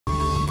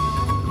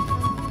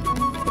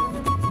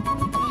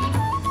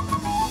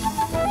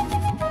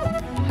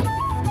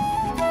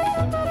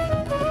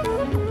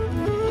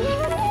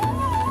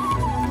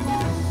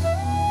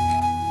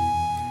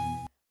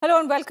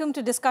and welcome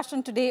to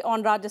discussion today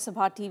on Rajya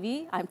Sabha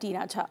TV. I'm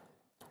Tina Jha.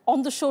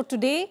 On the show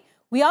today,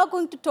 we are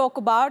going to talk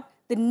about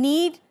the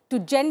need to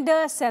gender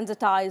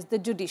sensitize the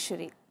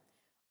judiciary.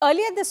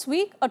 Earlier this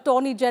week,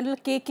 Attorney General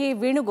K K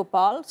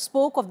Venugopal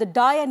spoke of the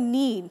dire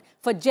need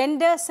for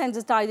gender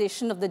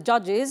sensitization of the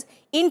judges,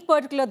 in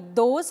particular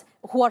those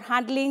who are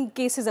handling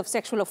cases of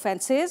sexual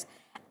offences,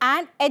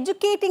 and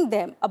educating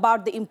them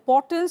about the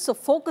importance of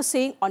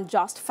focusing on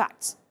just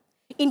facts.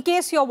 In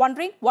case you're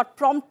wondering what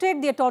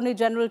prompted the Attorney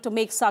General to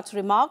make such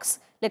remarks,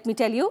 let me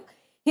tell you,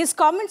 his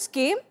comments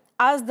came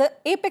as the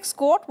Apex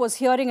Court was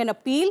hearing an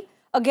appeal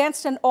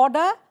against an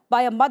order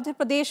by a Madhya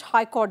Pradesh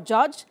High Court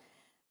judge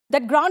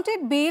that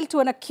granted bail to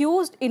an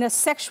accused in a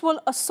sexual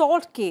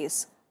assault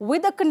case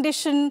with a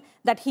condition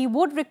that he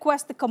would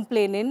request the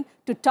complainant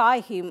to tie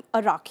him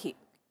a rakhi.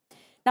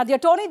 Now, the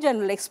Attorney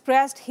General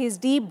expressed his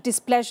deep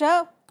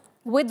displeasure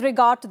with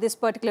regard to this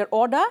particular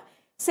order,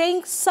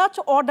 saying such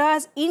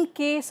orders in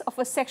case of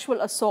a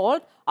sexual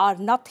assault are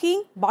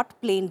nothing but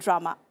plain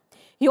drama.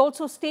 He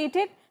also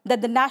stated that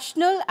the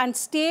national and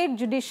state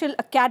judicial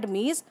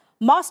academies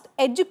must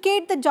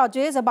educate the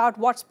judges about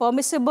what's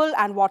permissible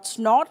and what's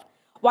not,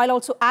 while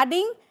also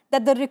adding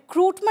that the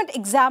recruitment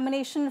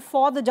examination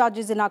for the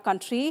judges in our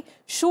country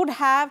should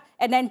have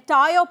an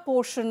entire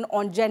portion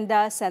on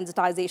gender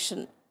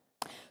sensitization.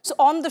 So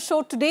on the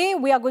show today,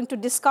 we are going to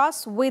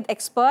discuss with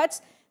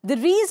experts the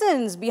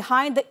reasons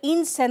behind the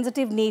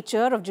insensitive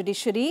nature of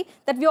judiciary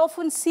that we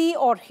often see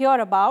or hear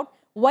about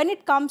when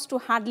it comes to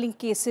handling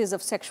cases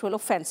of sexual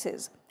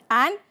offences.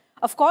 And,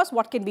 of course,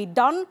 what can be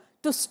done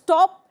to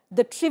stop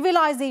the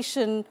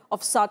trivialisation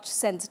of such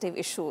sensitive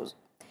issues.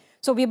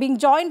 So we are being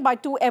joined by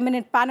two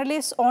eminent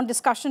panelists on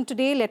discussion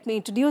today. Let me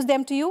introduce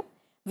them to you.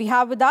 We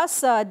have with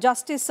us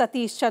Justice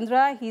Satish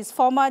Chandra. He is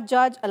former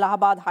judge,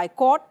 Allahabad High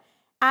Court,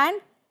 and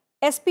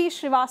SP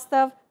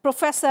Srivastav,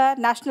 Professor,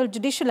 National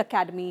Judicial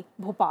Academy,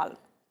 Bhopal.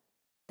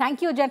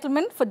 Thank you,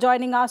 gentlemen, for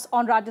joining us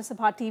on Rajya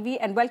Sabha TV,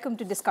 and welcome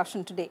to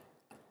discussion today.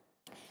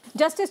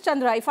 Justice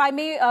Chandra, if I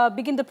may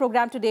begin the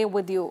program today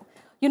with you.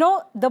 You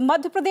know, the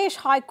Madhya Pradesh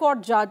High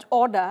Court judge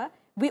order,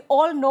 we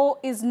all know,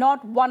 is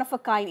not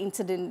one-of-a-kind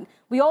incident.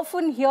 We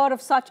often hear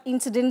of such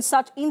incidents,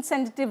 such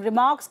insensitive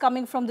remarks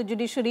coming from the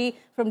judiciary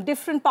from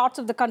different parts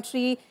of the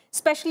country,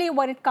 especially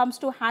when it comes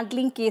to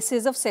handling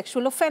cases of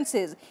sexual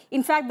offences.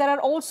 In fact, there are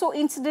also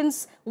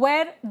incidents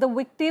where the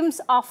victims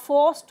are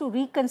forced to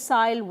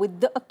reconcile with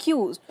the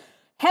accused.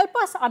 Help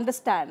us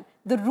understand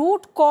the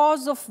root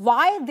cause of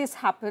why this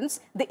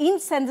happens, the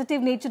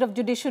insensitive nature of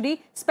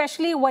judiciary,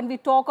 especially when we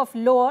talk of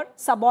lower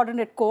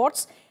subordinate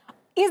courts.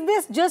 Is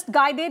this just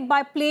guided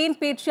by plain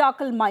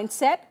patriarchal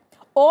mindset,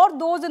 or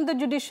those in the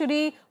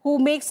judiciary who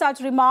make such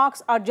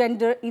remarks are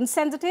gender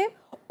insensitive,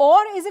 or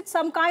is it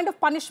some kind of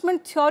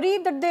punishment theory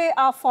that they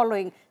are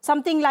following,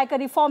 something like a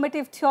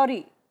reformative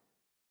theory?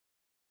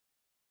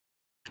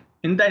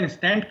 In the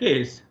instant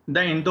case,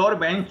 the Indore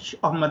bench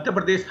of Madhya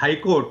Pradesh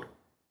High Court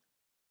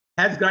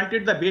has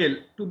granted the bail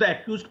to the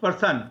accused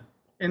person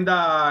in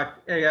the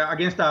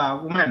against the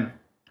woman.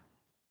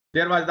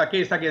 There was the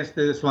case against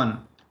this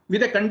one,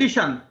 with a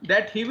condition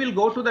that he will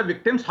go to the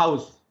victim's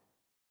house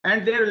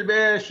and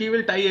she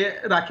will tie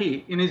a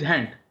rakhi in his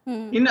hand.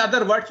 In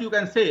other words, you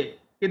can say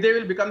they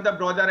will become the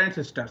brother and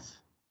sisters.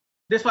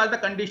 This was the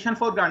condition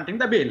for granting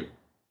the bail.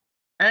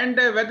 And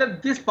whether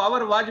this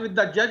power was with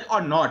the judge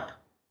or not,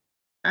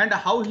 and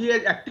how he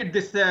has acted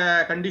this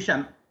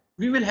condition,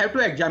 we will have to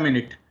examine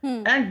it.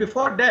 And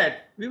before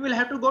that, we will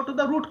have to go to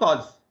the root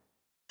cause.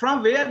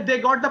 From where they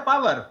got the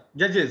power,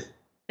 judges.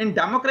 In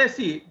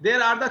democracy,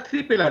 there are the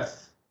three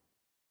pillars.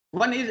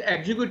 One is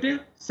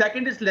executive,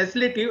 second is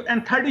legislative,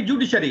 and third is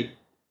judiciary.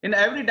 In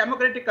every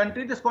democratic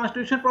country, this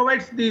constitution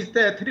provides these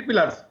three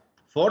pillars.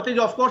 Fourth is,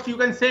 of course, you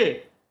can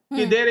say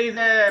there is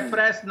a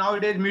press,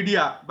 nowadays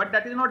media, but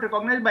that is not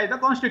recognized by the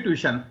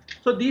constitution.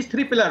 So these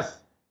three pillars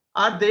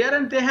are there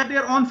and they have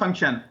their own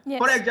function. Yes.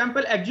 For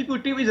example,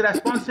 executive is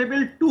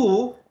responsible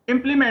to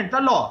implement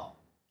the law,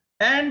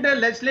 and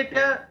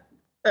legislative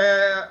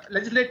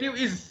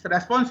is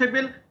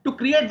responsible to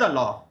create the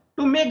law,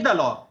 to make the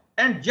law.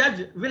 And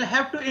judge will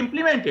have to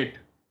implement it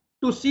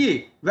to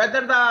see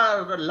whether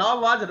the law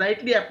was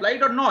rightly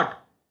applied or not.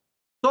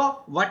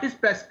 So what is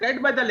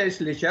prescribed by the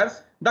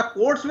legislatures, the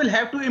courts will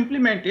have to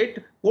implement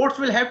it, courts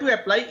will have to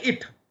apply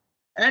it.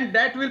 And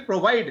that will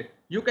provide,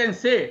 you can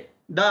say,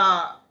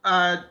 the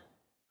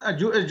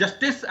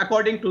justice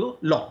according to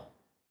law.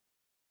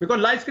 Because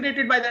law is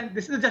created by them,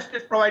 this is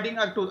justice providing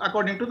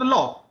according to the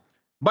law.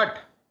 But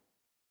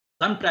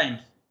sometimes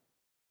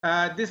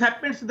this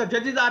happens, the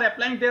judges are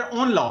applying their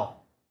own law,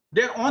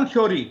 their own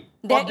theory.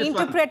 They're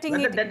interpreting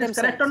one, it that themselves.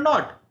 Is correct or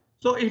not.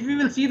 So if we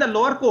will see the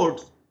lower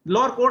courts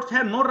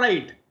have no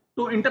right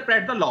to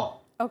interpret the law.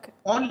 Okay.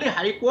 Only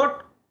High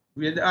Court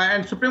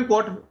and Supreme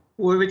Court,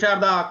 which are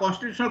the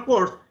constitutional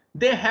courts,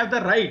 they have the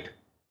right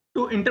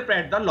to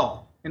interpret the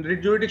law. In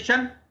writ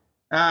jurisdiction,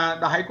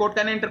 the High Court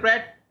can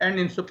interpret, and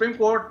in Supreme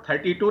Court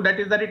 32,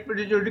 that is the writ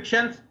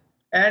jurisdictions,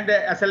 and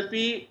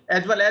SLP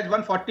as well as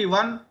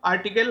 141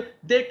 article,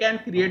 they can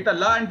create the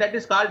law, and that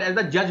is called as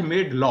the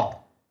judge-made law.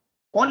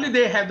 only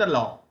they have the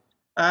law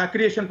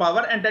creation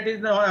power, and that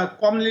is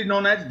commonly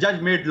known as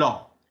judge-made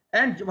law.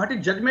 And what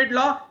is judge-made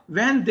law?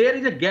 When there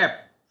is a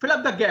gap, fill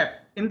up the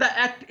gap in the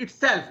act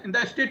itself, in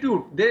the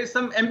statute, there is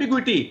some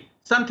ambiguity,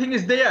 something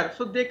is there,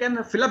 so they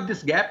can fill up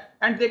this gap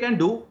and they can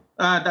do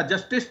the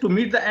justice to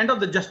meet the end of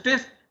the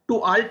justice,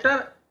 to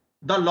alter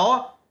the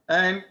law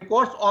in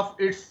course of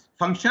its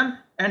function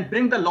and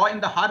bring the law in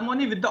the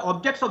harmony with the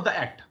objects of the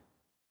act.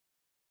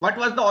 What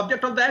was the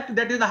object of the act?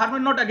 That is the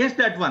harmony, not against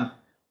that one.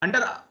 Under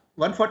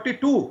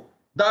 142,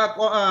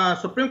 the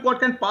Supreme Court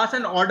can pass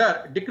an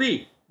order,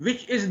 decree,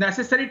 which is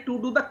necessary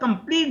to do the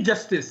complete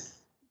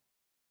justice.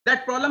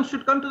 That problem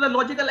should come to the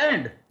logical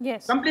end.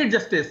 Yes. Complete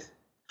justice.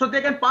 So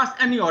they can pass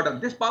any order.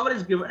 This power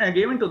is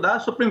given to the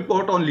Supreme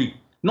Court only,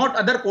 not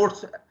other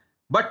courts,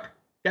 but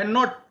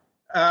cannot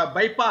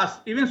bypass,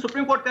 even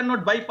Supreme Court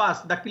cannot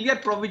bypass the clear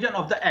provision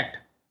of the act.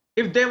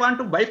 If they want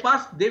to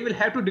bypass, they will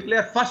have to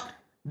declare first,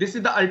 this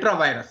is the ultra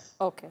virus.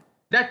 Okay.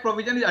 That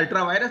provision is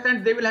ultra virus,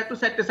 and they will have to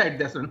set aside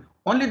this one.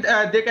 Only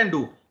they can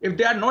do. If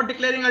they are not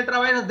declaring ultra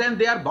virus, then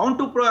they are bound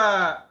to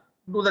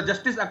do the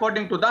justice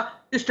according to the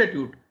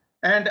statute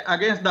and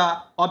against the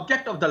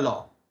object of the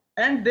law.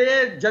 And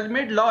the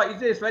judge-made law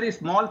is very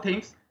small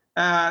things,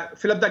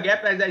 fill up the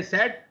gap, as I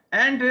said,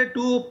 and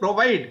to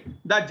provide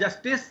the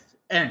justice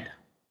and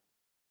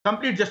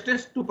complete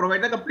justice, to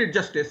provide the complete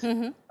justice.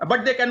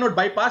 But they cannot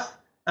bypass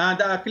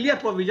the clear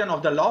provision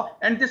of the law,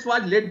 and this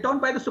was laid down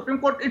by the Supreme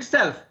Court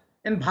itself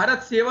in Bharat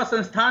Seva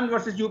Sansthan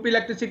versus UP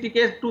Electricity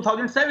case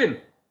 2007.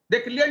 They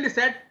clearly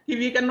said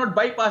we cannot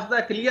bypass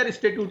the clear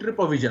statutory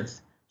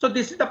provisions. So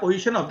this is the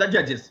position of the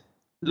judges.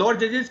 Lower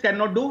judges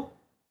cannot do.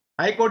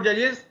 High Court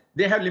judges,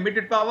 they have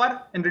limited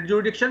power in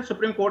jurisdiction.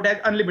 Supreme Court has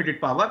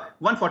unlimited power,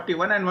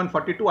 141 and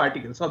 142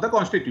 articles of the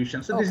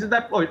Constitution. So this is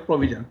the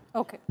provision.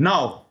 Okay.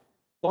 Now,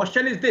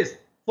 question is this: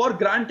 for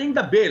granting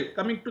the bail,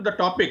 coming to the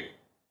topic,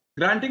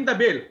 granting the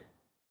bail,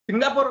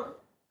 Singapore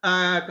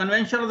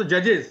Convention of the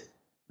Judges,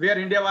 where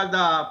India was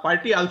the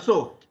party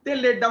also, they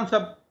laid down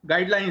some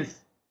guidelines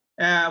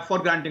for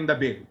granting the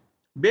bail.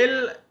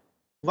 Bail,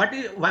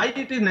 why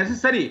it is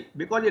necessary?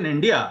 Because in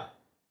India,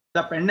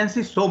 the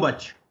pendency is so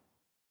much.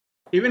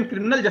 Even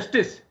criminal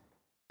justice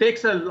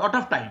takes a lot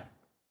of time.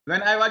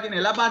 When I was in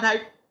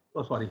Allahabad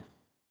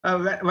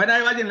when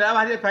I was in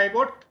Allahabad High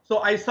Court, so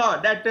I saw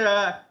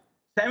that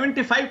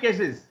 75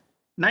 cases,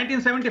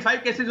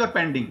 1975 cases were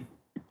pending.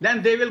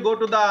 Then they will go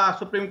to the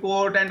Supreme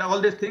Court and all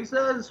these things.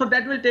 So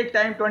that will take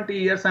time, 20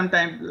 years,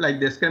 sometime like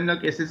this. Criminal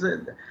cases,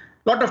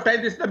 lot of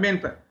time. This is the main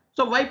point.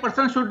 So why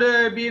person should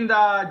be in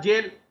the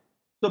jail?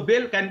 So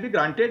bail can be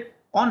granted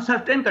on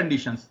certain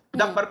conditions.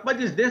 The purpose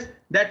is this,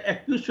 that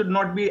accused should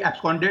not be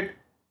absconded.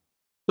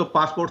 So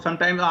passport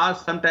sometimes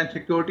asked, sometimes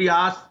security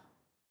asked,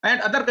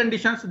 and other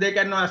conditions they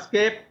cannot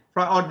escape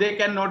or they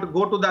cannot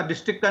go to the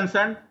district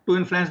concerned to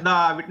influence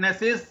the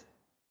witnesses,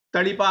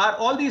 study power.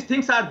 All these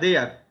things are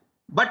there,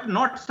 but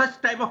not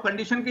such type of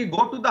condition ki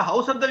go to the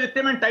house of the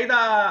victim and tie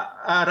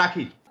the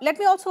rakhi. Let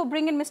me also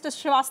bring in Mr.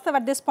 Srivastav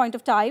at this point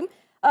of time.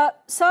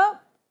 Sir,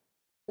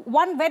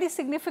 one very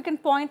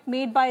significant point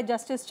made by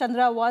Justice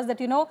Chandra was that,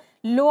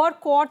 lower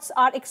courts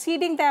are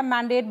exceeding their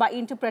mandate by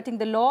interpreting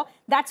the law.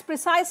 That's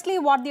precisely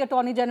what the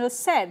Attorney General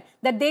said,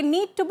 that they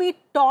need to be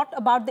taught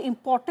about the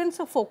importance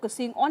of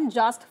focusing on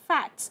just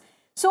facts.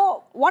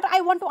 So what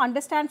I want to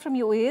understand from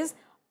you is,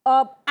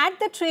 at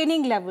the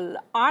training level,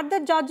 are the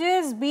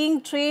judges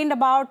being trained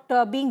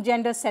about being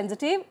gender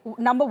sensitive,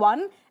 number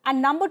one,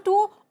 and number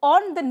two,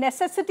 on the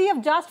necessity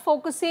of just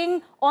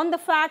focusing on the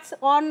facts,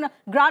 on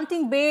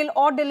granting bail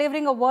or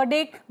delivering a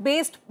verdict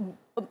based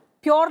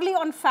purely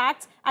on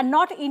facts and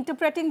not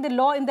interpreting the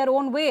law in their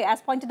own way,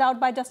 as pointed out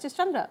by Justice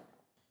Chandra?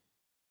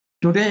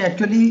 Today,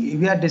 actually,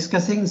 we are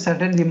discussing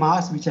certain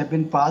remarks which have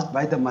been passed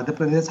by the Madhya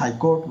Pradesh High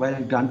Court while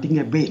granting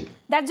a bail.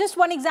 That's just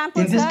one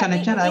example, in this sir,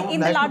 connection, I would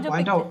like to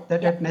point picture. out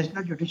that at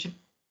National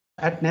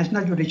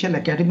Judicial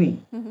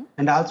Academy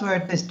and also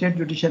at the State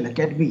Judicial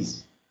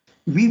Academies,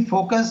 we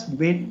focus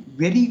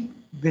very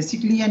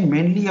basically and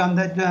mainly on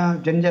the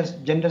gender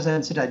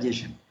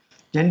sensitization.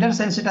 Gender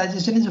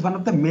sensitization is one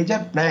of the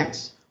major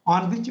planks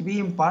on which we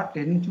impart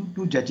training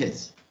to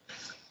judges.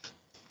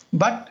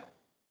 But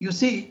you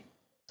see,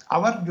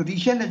 our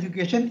judicial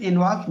education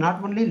involves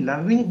not only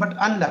learning but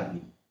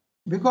unlearning.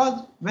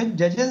 Because when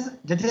judges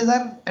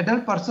are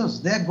adult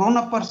persons, they are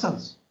grown-up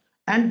persons,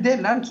 and they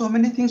learn so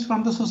many things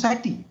from the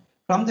society,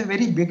 from the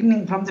very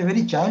beginning, from the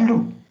very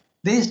childhood.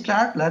 They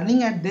start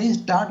learning and they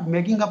start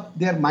making up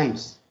their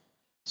minds.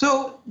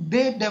 So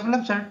they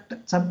develop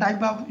some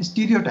type of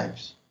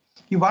stereotypes.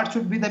 What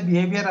should be the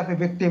behavior of a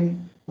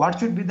victim? What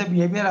should be the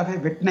behavior of a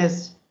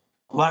witness?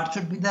 What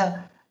should be the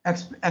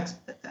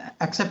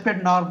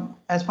accepted norm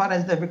as far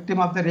as the victim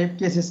of the rape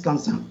case is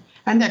concerned?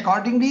 And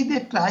accordingly,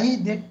 they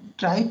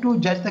try to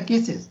judge the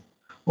cases.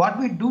 What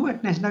we do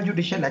at National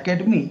Judicial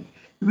Academy,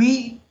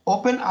 we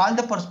open all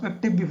the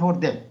perspective before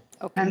them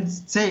and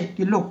say,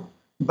 look,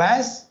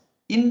 bias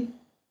in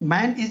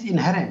man is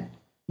inherent.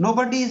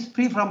 Nobody is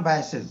free from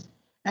biases.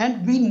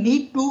 And we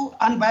need to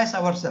unbias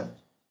ourselves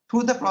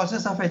through the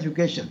process of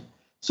education.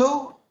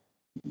 So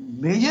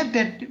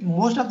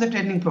most of the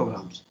training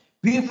programs,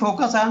 we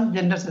focus on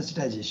gender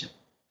sensitization.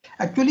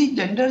 Actually,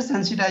 gender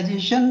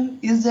sensitization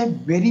is a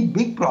very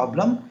big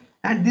problem,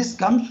 and this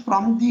comes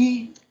from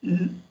the,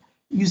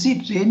 you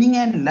see, training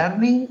and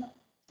learning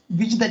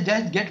which the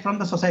judge get from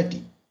the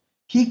society.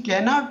 He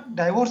cannot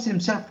divorce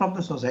himself from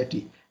the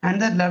society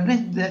and the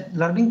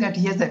learning that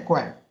he has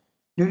acquired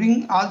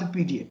during all the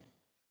period.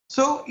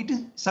 So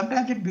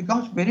sometimes it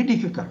becomes very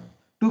difficult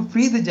to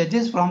free the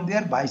judges from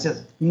their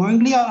biases,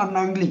 knowingly or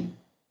unknowingly.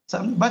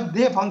 But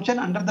they function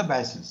under the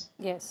biases.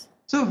 Yes.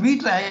 So we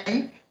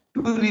try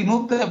to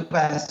remove the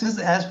biases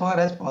as far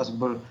as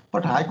possible.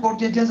 But High Court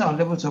judges,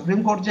 Honorable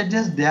Supreme Court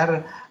judges, they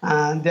are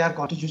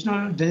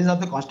constitutional judges of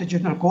the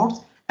constitutional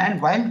courts,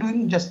 and while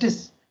doing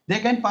justice, they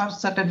can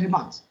pass certain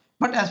remarks.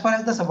 But as far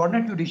as the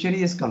subordinate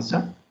judiciary is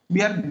concerned,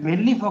 we are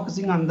mainly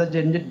focusing on the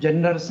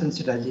gender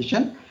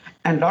sensitization,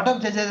 and lot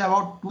of judges,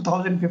 about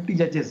 2,050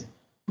 judges,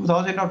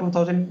 2,000 or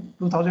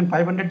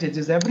 2,500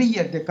 judges every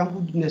year, they come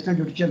to the National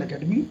Judicial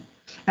Academy,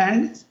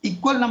 and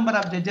equal number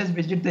of judges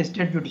visit the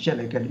state judicial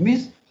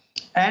academies,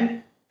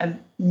 and a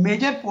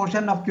major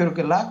portion of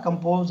curricula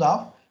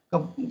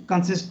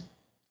consists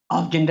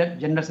of gender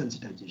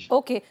sensitization.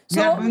 Okay,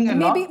 so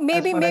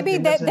maybe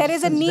there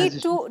is a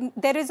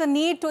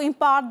need to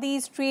impart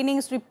these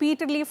trainings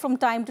repeatedly from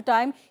time to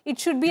time. It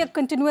should be a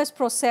continuous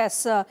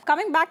process.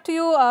 Coming back to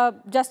you,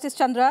 Justice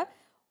Chandra,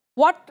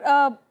 what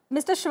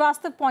Mr.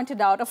 Srivastav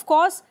pointed out, of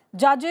course,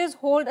 judges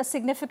hold a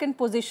significant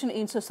position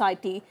in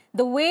society.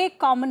 The way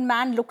common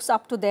man looks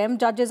up to them,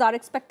 judges are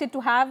expected to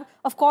have,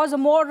 of course, a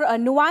more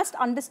nuanced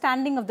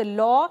understanding of the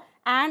law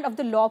and of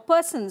the law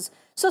persons.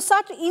 So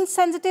such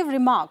insensitive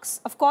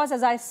remarks, of course,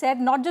 as I said,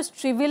 not just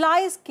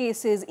trivialize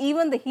cases,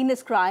 even the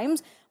heinous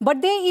crimes,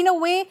 but they in a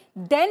way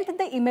dent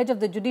the image of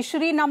the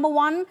judiciary, number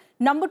one.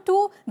 Number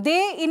two,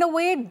 they in a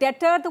way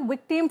deter the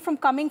victim from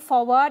coming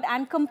forward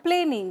and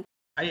complaining.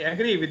 I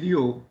agree with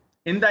you.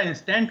 In the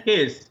instant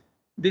case,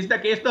 this is the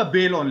case of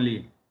bail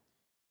only.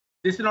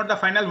 This is not the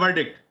final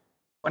verdict.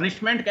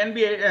 Punishment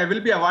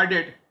will be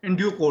awarded in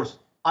due course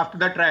after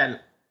the trial.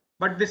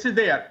 But this is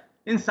there.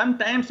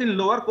 Sometimes in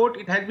lower court,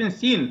 it has been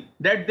seen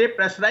that they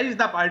pressurize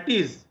the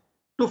parties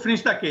to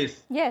finish the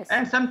case. Yes.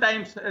 And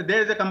sometimes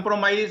there is a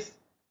compromise.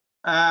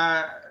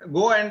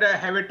 Go and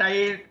have it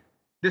tied,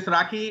 this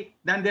rakhi,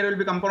 then there will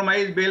be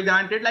compromise, bail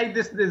granted, like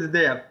this is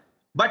there.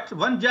 But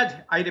one judge,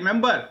 I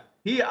remember,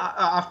 he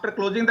after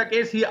closing the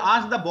case, he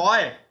asked the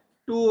boy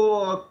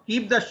to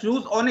keep the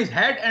shoes on his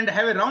head and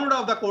have a round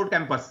of the court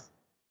campus.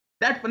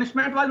 That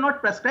punishment was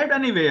not prescribed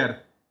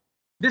anywhere.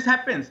 This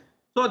happens.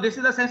 So this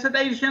is the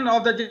sensitization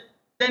of the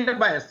gender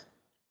bias.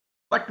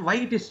 But why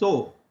it is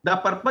so? The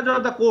purpose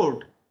of the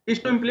court is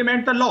to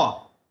implement the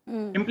law.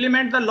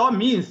 Implement the law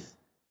means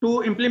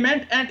to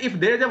implement, and if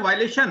there is a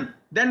violation,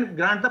 then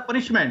grant the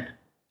punishment.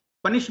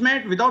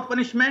 Punishment, without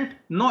punishment,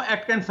 no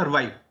act can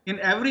survive. In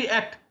every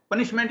act,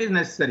 punishment is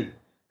necessary.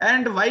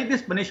 And why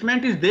this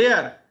punishment is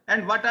there,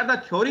 and what are the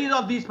theories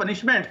of these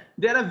punishments?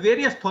 There are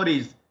various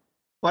theories.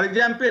 For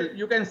example,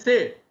 you can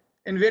say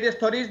in various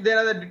theories, there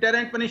are the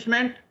deterrent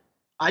punishment,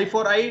 eye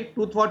for eye,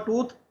 tooth for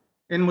tooth.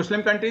 In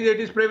Muslim countries, it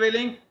is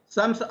prevailing.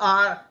 Some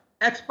are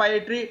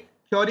expiatory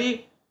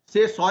theory,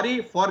 say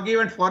sorry,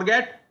 forgive and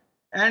forget.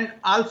 And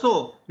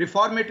also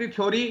reformatory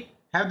theory,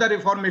 have the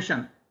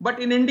reformation. But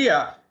in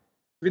India,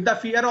 with the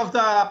fear of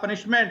the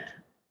punishment,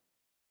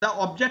 the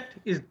object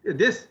is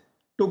this,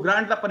 to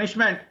grant the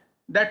punishment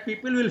that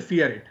people will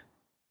fear it.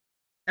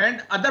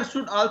 And others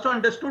should also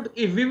understood,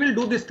 if we will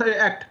do this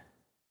act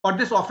or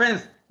this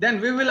offense, then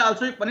we will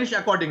also be punished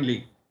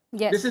accordingly.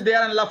 Yes. This is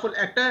their unlawful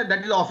act,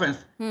 that is offense.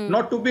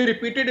 Not to be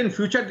repeated in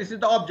future, this is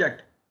the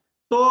object.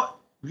 So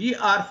we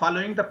are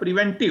following the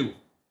preventive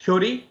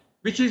theory,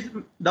 which is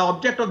the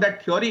object of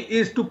that theory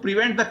is to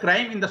prevent the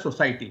crime in the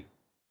society.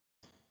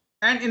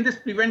 And in this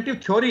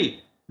preventive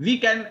theory, we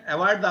can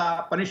avoid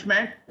the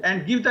punishment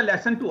and give the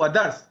lesson to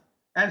others,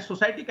 and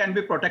society can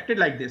be protected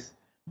like this.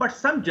 But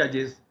some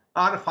judges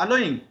are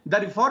following the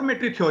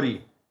reformatory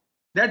theory,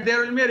 that there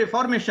will be a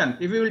reformation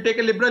if we will take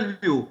a liberal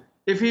view.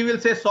 If he will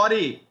say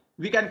sorry,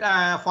 we can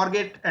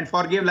forget and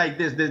forgive like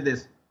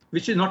this,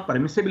 which is not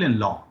permissible in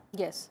law.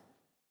 Yes.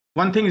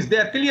 One thing is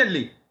there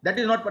clearly, that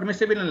is not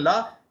permissible in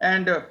law,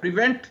 and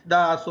prevent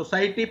the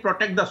society,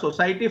 protect the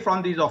society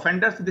from these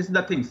offenders. This is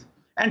the things.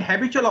 And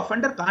habitual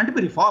offender can't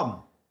be reformed.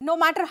 No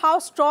matter how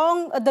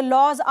strong the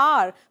laws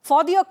are,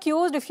 for the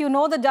accused, if you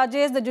know the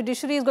judges, the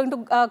judiciary is going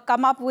to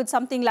come up with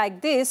something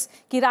like this,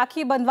 ki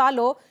rakhi bandwa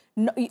lo,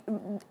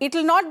 it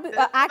will not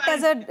act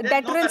as a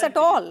deterrence at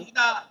all.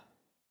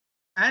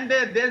 And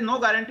there is no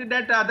guarantee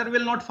that other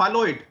will not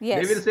follow it.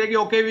 Yes. They will say,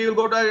 okay, we will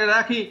go to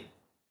rakhi.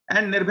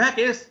 And Nirbhaya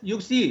case,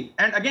 you see,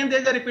 and again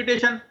there is a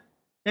repetition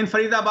in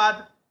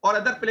Faridabad or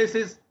other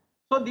places.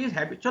 So these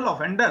habitual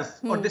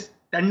offenders or this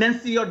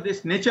tendency or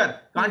this nature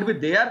can't be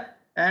there.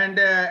 And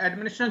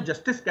administration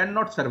justice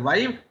cannot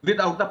survive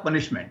without the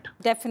punishment.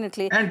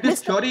 Definitely. And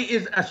this theory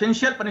is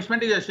essential.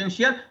 Punishment is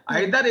essential.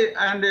 Either,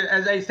 and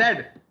as I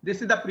said,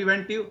 this is the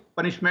preventive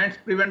punishments.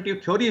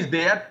 Preventive theory is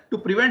there to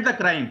prevent the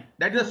crime.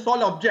 That is the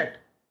sole object.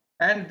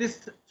 and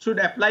this should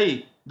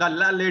apply, the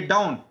law laid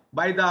down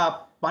by the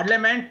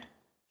Parliament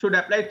should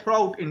apply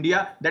throughout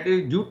India. That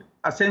is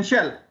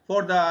essential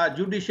for the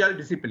judicial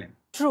discipline.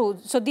 True.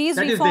 So these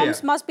That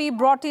reforms must be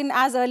brought in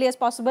as early as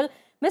possible.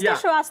 Mr.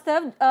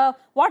 Srivastav,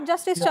 what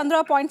Justice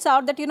Chandra points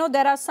out that,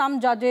 there are some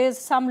judges,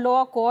 some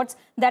lower courts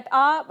that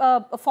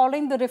are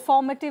following the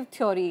reformative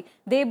theory.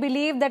 They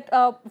believe that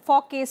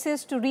for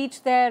cases to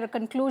reach their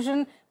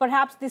conclusion,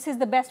 perhaps this is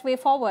the best way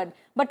forward.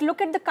 But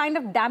look at the kind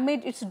of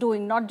damage it's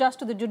doing, not just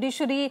to the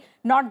judiciary,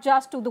 not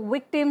just to the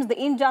victims,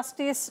 the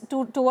injustice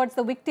towards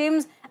the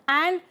victims,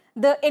 and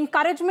the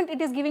encouragement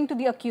it is giving to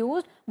the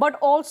accused, but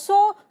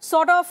also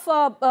sort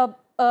of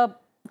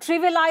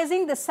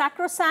trivializing the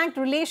sacrosanct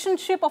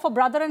relationship of a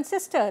brother and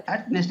sister.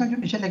 At National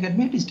Judicial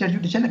Academy, at State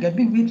Judicial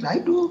Academy, we try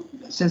to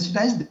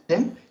sensitize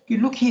them.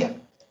 Look here,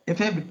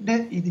 if a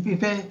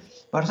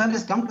person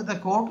has come to the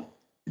court,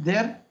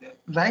 their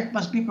right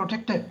must be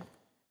protected.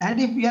 And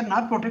if we are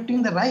not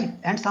protecting the right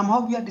and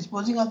somehow we are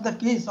disposing of the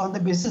case on the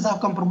basis of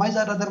compromise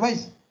or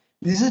otherwise,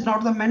 this is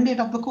not the mandate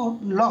of the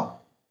court law.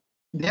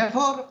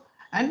 Therefore,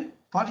 and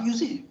for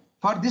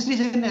this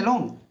reason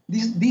alone,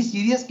 these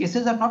serious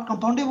cases are not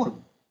compoundable.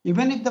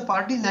 Even if the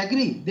parties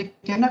agree, they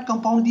cannot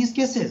compound these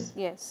cases.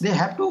 Yes. They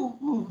have to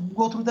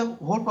go through the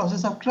whole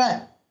process of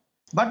trial.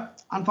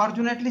 But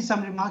unfortunately,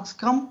 some remarks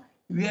come.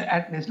 We are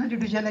at National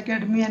Judicial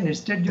Academy and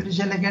State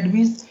Judicial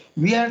Academies.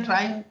 We are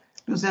trying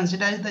to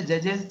sensitize the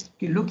judges.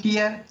 Look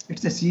here,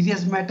 it's a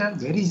serious matter,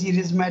 very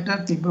serious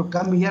matter. People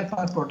come here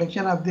for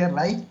protection of their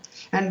right.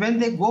 And when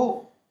they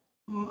go,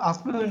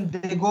 after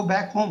they go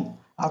back home,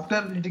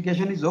 after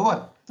litigation is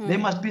over, they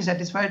must be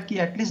satisfied that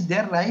at least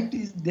their right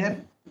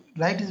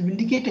is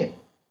vindicated.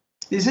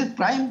 This is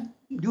prime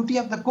duty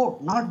of the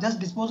court, not just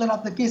disposal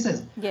of the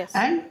cases. Yes.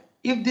 And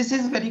if this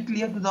is very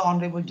clear to the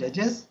honorable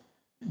judges,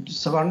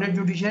 subordinate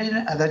judiciary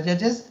and other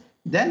judges,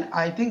 then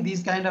I think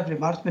these kind of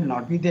remarks will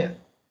not be there.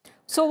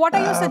 So what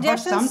are your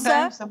suggestions, but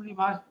sometimes sir? some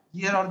remarks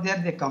here or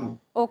there they come.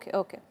 Okay.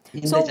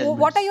 So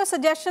what are your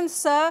suggestions,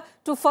 sir,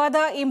 to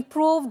further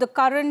improve the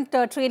current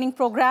training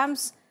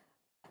programs?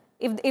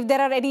 If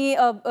there are any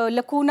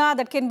lacuna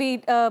that can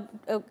be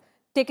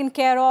taken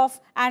care of,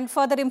 and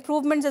further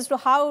improvements as to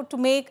how to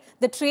make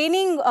the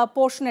training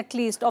portion at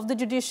least of the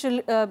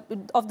judicial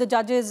of the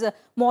judges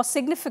more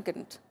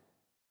significant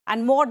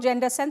and more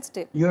gender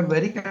sensitive. You are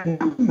very kind,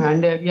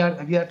 and we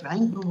are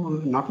trying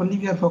to, not only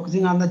we are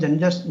focusing on the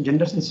gender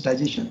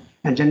sensitization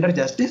and gender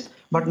justice,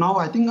 but now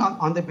I think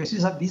on the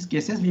basis of these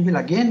cases we will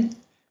again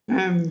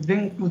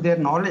bring to their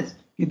knowledge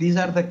these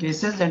are the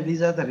cases and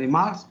these are the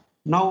remarks.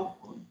 Now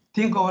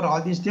think over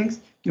all these things,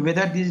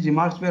 whether these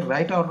remarks were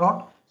right or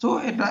not. So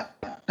a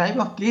type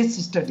of case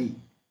study.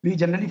 We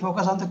generally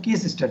focus on the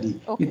case study.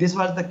 Okay. This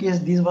was the case,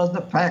 these was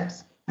the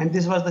facts, and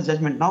this was the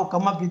judgment. Now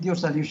come up with your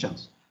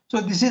solutions.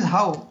 So this is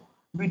how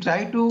we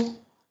try to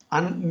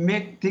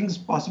make things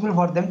possible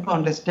for them to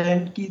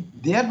understand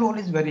that their role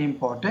is very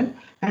important,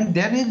 and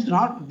their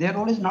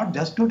role is not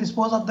just to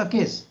dispose of the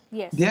case.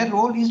 Yes. Their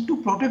role is to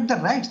protect the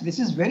rights. This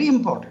is very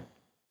important.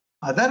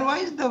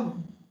 Otherwise,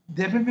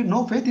 there will be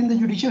no faith in the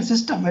judicial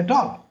system at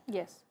all.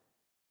 Yes.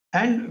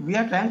 And we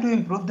are trying to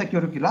improve the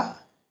curricula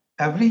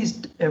every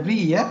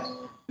year.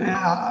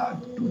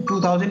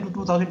 2,000 to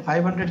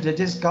 2,500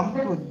 judges come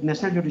to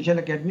National Judicial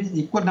Academies.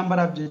 Equal number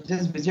of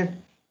judges visit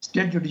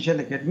State Judicial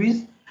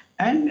Academies,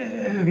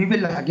 and we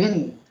will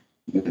again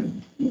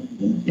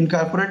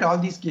incorporate all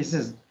these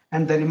cases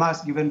and the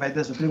remarks given by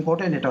the Supreme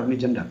Court and Attorney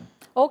General.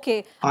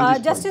 Okay,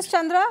 Justice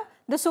Chandra,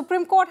 the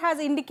Supreme Court has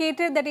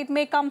indicated that it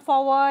may come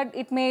forward,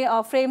 it may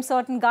frame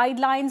certain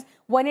guidelines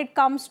when it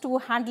comes to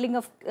handling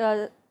of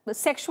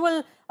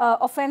sexual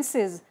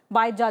offences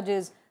by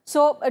judges.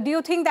 So, do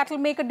you think that will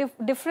make a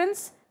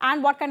difference?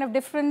 And what kind of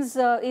difference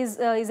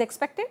is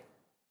expected?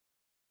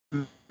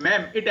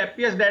 Ma'am, it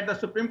appears that the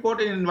Supreme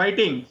Court is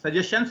inviting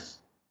suggestions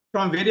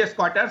from various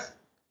quarters.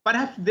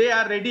 Perhaps they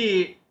are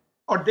ready,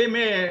 or they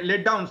may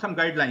lay down some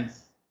guidelines.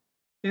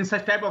 In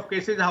such type of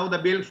cases, how the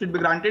bail should be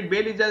granted.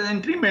 Bail is an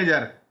interim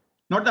measure,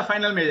 not the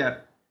final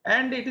measure.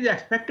 And it is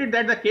expected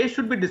that the case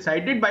should be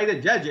decided by the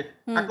judge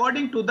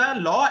according to the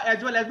law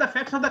as well as the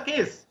facts of the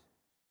case.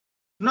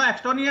 No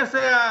extraneous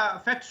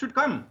facts should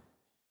come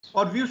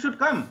or views should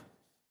come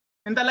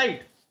in the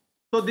light.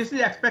 So this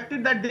is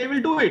expected that they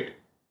will do it.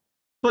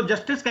 So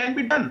justice can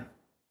be done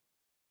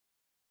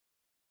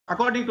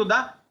according to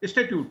the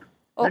statute.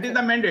 Okay. That is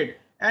the mandate.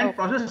 And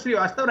Professor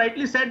Srivastav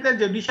rightly said that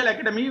Judicial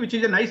Academy, which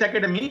is a nice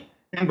academy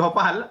in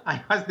Bhopal,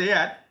 I was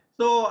there,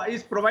 so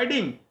is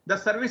providing the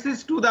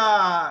services to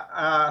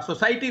the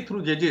society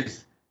through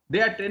judges.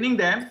 They are training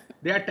them,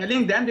 they are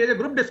telling them, there are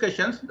group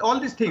discussions, all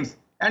these things.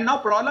 And now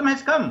problem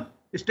has come.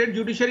 State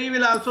Judiciary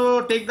will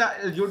also take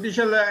the,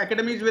 Judicial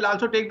Academies will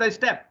also take the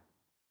step,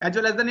 as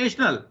well as the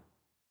national.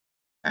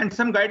 And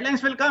some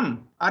guidelines will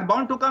come, are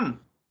bound to come.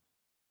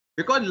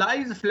 Because law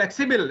is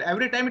flexible,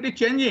 every time it is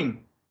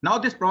changing. Now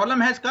this problem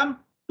has come.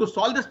 To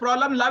solve this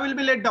problem, law will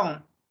be laid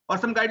down, or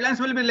some guidelines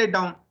will be laid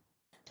down.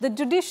 The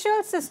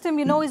judicial system,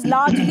 is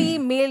largely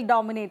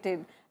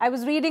male-dominated. I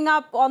was reading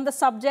up on the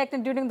subject,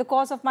 and during the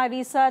course of my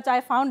research,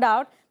 I found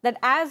out that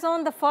as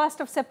on the 1st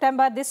of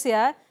September this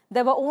year,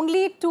 there were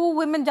only 2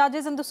 women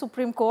judges in the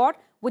Supreme Court,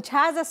 which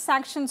has a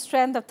sanction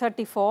strength of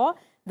 34.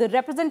 The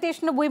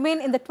representation of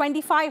women in the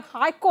 25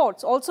 high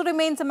courts also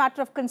remains a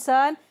matter of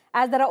concern,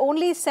 as there are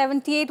only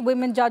 78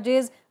 women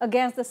judges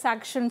against the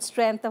sanction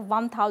strength of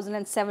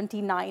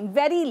 1,079,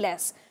 very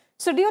less.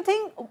 So do you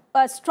think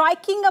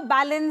striking a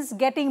balance,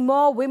 getting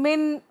more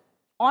women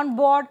on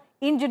board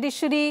in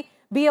judiciary,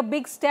 be a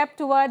big step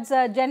towards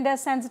gender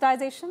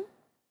sensitization?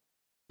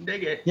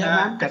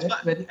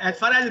 As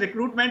far as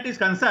recruitment is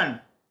concerned,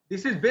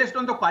 this is based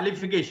on the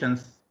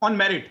qualifications, on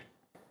merit,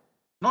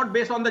 not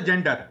based on the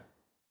gender.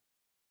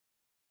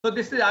 So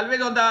this is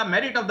always on the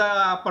merit of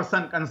the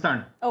person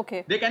concerned.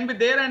 Okay. They can be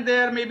there, and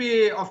there may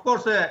be, of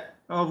course,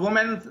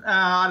 women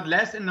are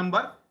less in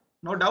number,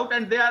 no doubt,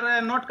 and they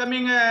are not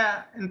coming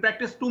in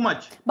practice too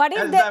much. But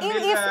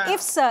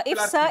if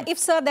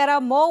sir, there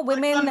are more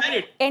women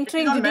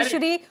entering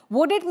judiciary,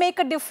 would it make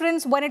a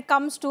difference when it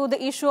comes to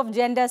the issue of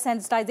gender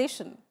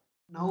sensitization?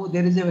 Now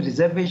there is a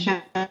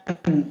reservation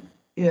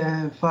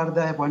for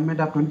the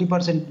appointment of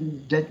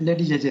 20%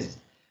 lady judges.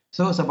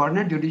 So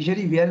subordinate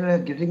judiciary, we are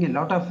getting a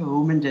lot of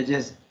women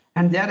judges,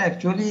 and they are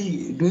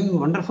actually doing a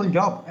wonderful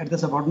job at the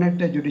subordinate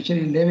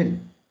judiciary level.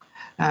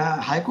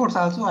 High courts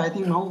also, I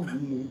think now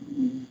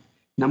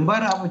number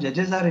of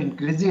judges are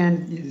increasing,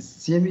 and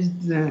same is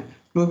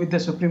true with the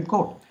Supreme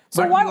Court.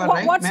 So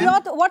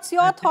what's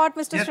your thought,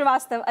 Mr.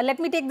 Srivastav? Let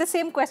me take the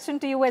same question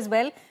to you as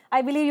well.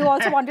 I believe you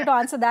also wanted to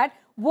answer that.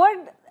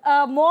 Would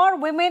more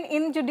women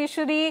in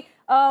judiciary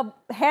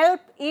help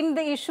in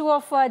the issue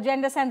of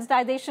gender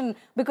sensitization?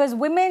 Because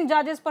women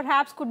judges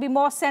perhaps could be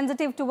more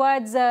sensitive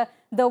towards the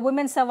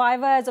women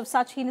survivors of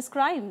such heinous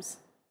crimes.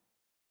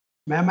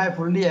 Ma'am, I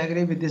fully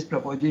agree with this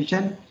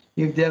proposition.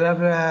 If there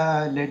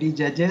are lady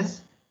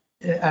judges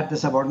at the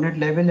subordinate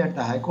level, at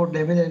the High Court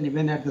level, and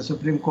even at the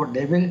Supreme Court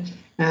level,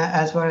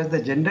 as far as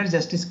the gender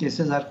justice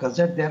cases are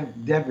concerned,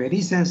 they are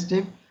very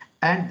sensitive,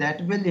 and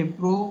that will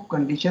improve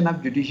condition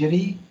of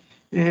judiciary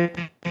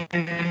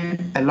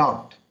a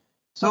lot.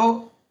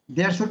 So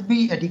there should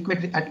be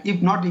adequate,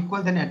 if not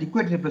equal, then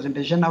adequate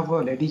representation of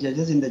lady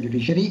judges in the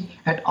judiciary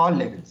at all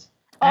levels.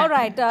 All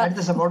right. At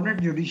the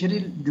subordinate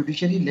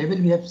judiciary level,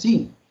 we have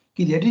seen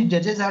that lady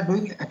judges are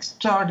doing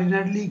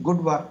extraordinarily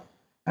good work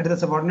at the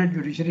subordinate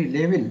judiciary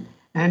level,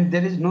 and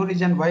there is no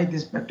reason why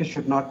this practice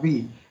should not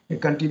be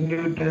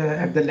continued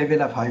at the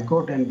level of High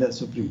Court and the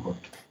Supreme Court.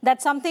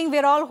 That's something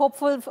we're all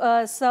hopeful,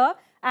 sir.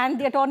 And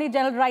the Attorney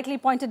General rightly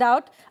pointed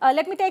out.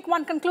 Let me take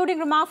one concluding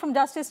remark from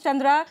Justice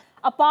Chandra.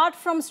 Apart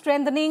from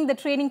strengthening the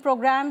training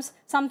programs,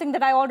 something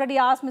that I already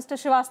asked Mr.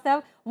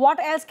 Srivastav, what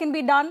else can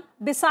be done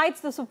besides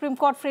the Supreme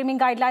Court framing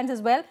guidelines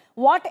as well?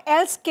 What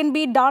else can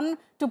be done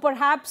to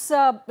perhaps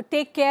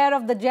take care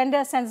of the gender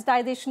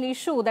sensitization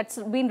issue that's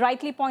been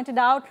rightly pointed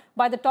out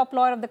by the top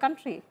lawyer of the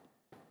country?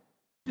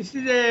 This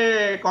is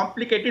a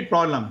complicated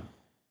problem.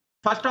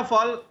 First of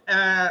all,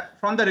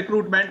 from the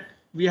recruitment,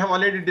 we have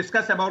already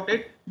discussed about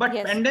it, but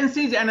yes,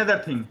 pendency is another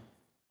thing.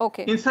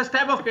 Okay. In such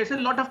type of cases, a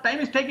lot of time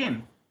is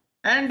taken.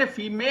 And the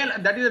female,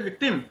 that is a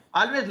victim,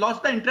 always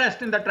lost the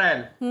interest in the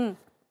trial.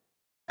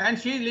 And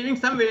she is living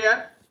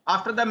somewhere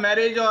after the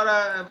marriage, or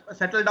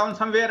settle down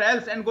somewhere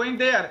else and going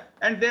there.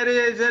 And there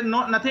is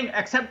nothing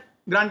except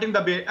granting the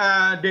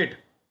date,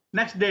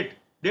 next date,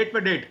 date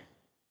per date.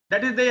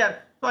 That is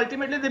there. So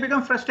ultimately they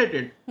become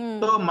frustrated.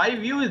 So my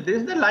view is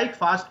this, like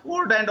fast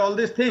food and all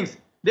these things,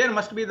 there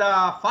must be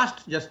the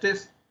fast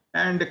justice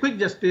and the quick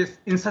justice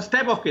in such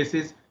type of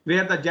cases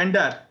where the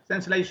gender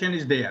sensitization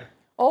is there.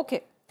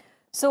 Okay.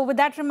 So with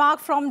that remark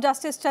from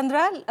Justice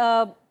Chandra,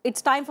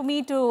 it's time for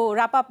me to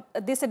wrap up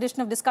this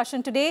edition of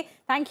discussion today.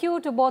 Thank you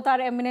to both our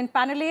eminent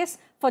panelists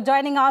for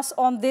joining us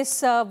on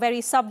this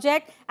very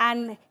subject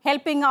and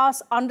helping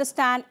us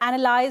understand,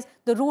 analyze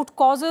the root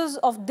causes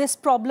of this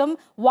problem,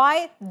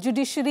 why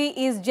judiciary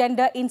is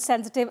gender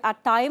insensitive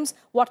at times,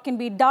 what can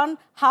be done,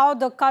 how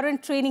the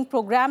current training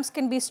programs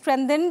can be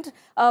strengthened,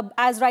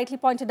 as rightly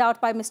pointed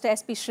out by Mr.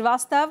 S.P.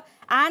 Srivastav,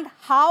 and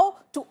how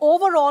to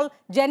overall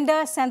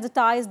gender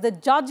sensitize the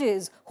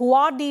judges who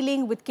are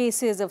dealing with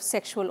cases of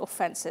sexual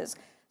offences.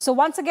 So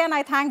once again,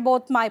 I thank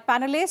both my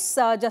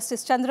panelists,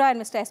 Justice Chandra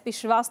and Mr. S.P.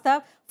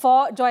 Srivastav,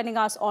 for joining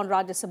us on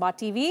Rajya Sabha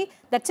TV.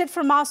 That's it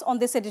from us on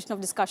this edition of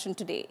Discussion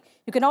Today.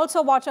 You can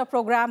also watch our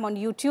program on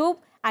YouTube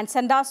and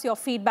send us your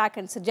feedback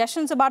and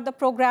suggestions about the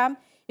program.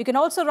 You can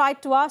also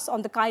write to us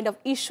on the kind of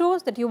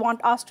issues that you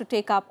want us to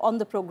take up on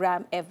the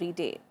program every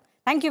day.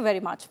 Thank you very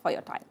much for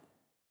your time.